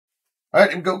All right,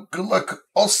 here we go. Good luck.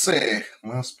 I'll say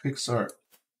last Pixar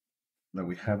that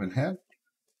we haven't had.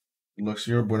 Good luck,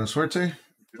 señor. Buena suerte.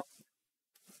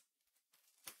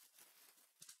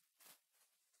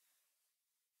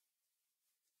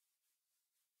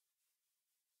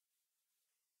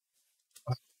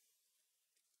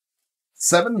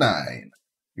 7-9.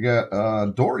 We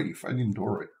got Dory, Finding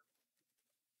Dory.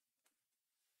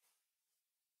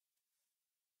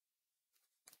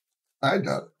 I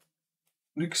got it.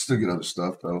 You can still get other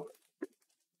stuff though.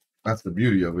 That's the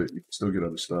beauty of it. You can still get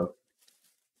other stuff.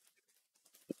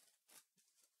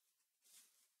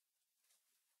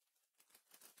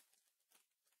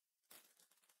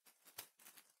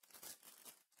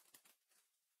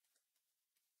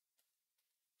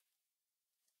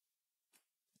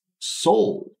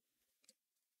 Soul.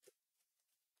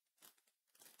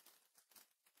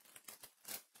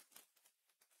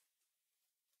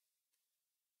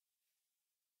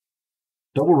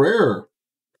 Double rare.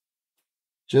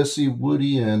 Jesse,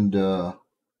 Woody, and the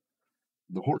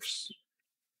horse.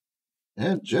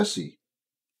 And Jesse.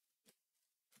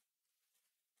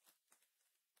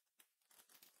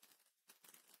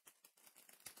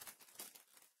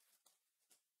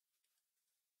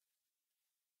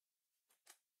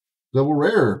 Double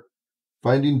rare.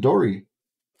 Finding Dory.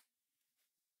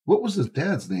 What was his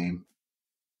dad's name?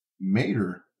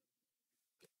 Mater.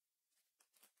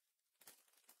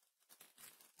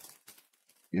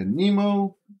 Yeah,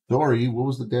 Nemo. Dory. What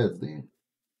was the dad's name?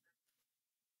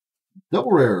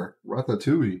 Double rare.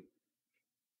 Ratatouille.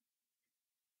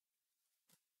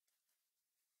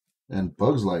 And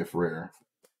Bug's Life rare.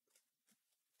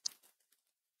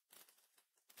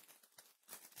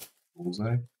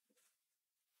 Bullseye.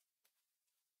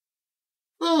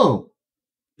 Oh,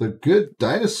 the Good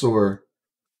Dinosaur.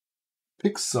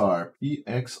 Pixar.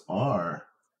 PXR.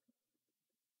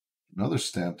 Another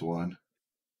stamped one.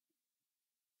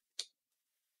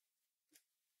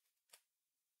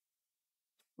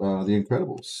 The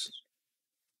Incredibles.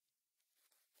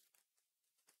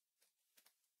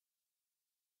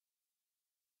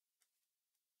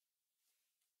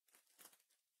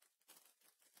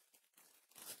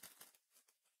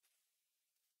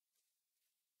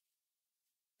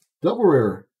 Double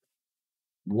rare.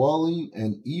 Wally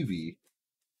and Evie.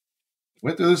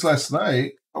 Went through this last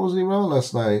night. I wasn't even on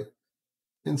last night.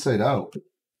 Inside Out. What are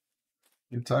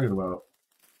you talking about?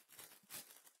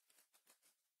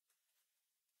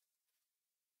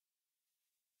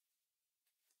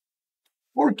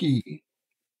 Porky.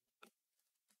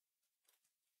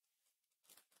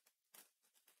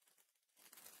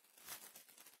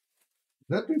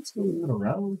 That dude's still even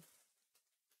around.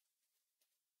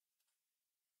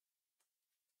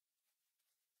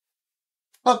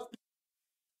 Up.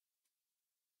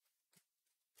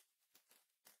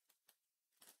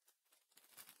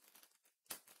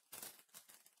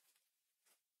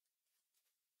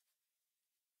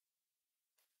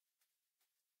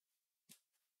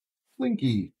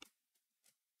 Slinky.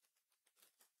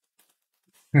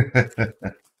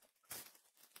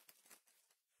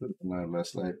 Not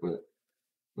last night, but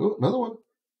oh, another one.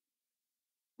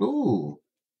 Ooh,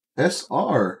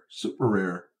 SR super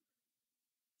rare.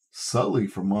 Sully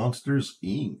from Monsters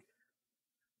Inc.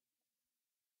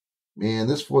 Man,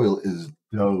 this foil is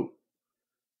dope.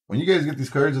 When you guys get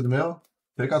these cards in the mail,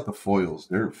 check out the foils.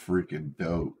 They're freaking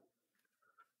dope.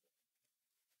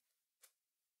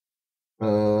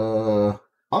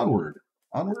 Onward.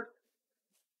 Onward?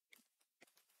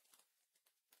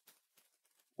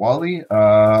 Wally? You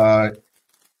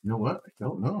know what? I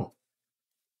don't know.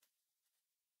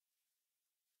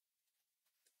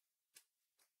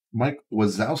 Mike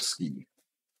Wazowski.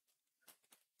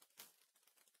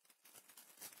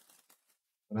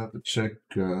 I have to check.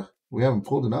 We haven't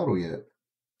pulled an auto yet.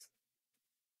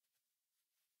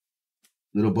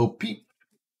 Little Bo Peep.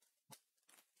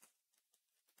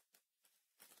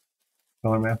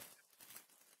 Color man.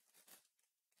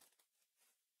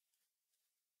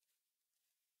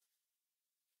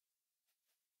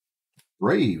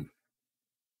 Brave.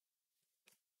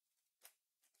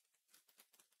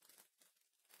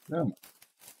 Yeah.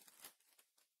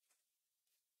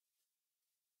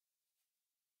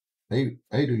 I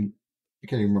can't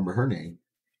even remember her name.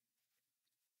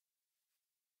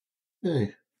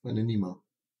 Hey, Finding Nemo.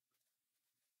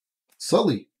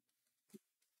 Sully.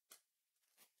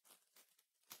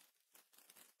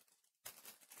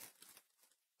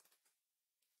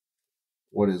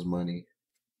 What is money?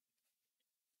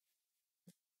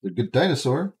 The Good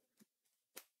Dinosaur.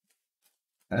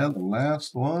 And the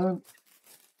last one.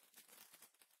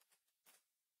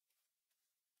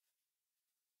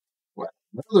 What?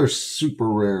 Another super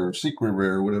rare, secret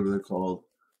rare, whatever they're called.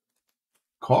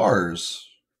 Cars.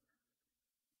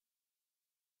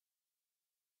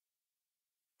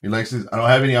 He likes this. I don't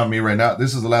have any on me right now.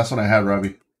 This is the last one I had,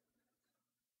 Robbie.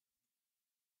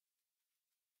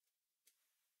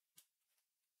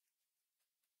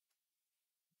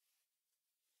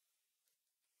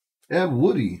 And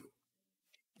Woody.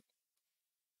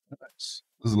 Nice.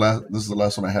 This is the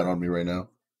last one I had on me right now.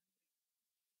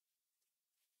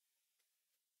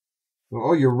 So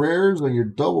all your rares and your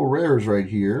double rares right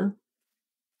here.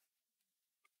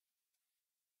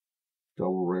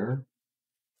 Double rare.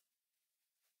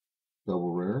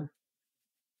 Double rare.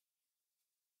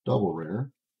 Double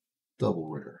rare. Double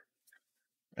rare.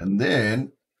 And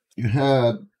then you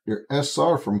had your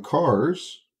SR from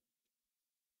Cars.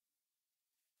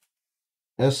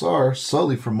 SR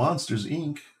Sully from Monsters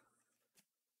Inc.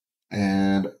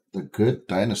 And the Good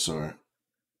Dinosaur.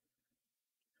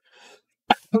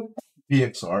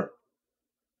 PXR.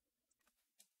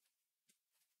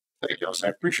 Thank you. I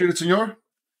appreciate it, senor.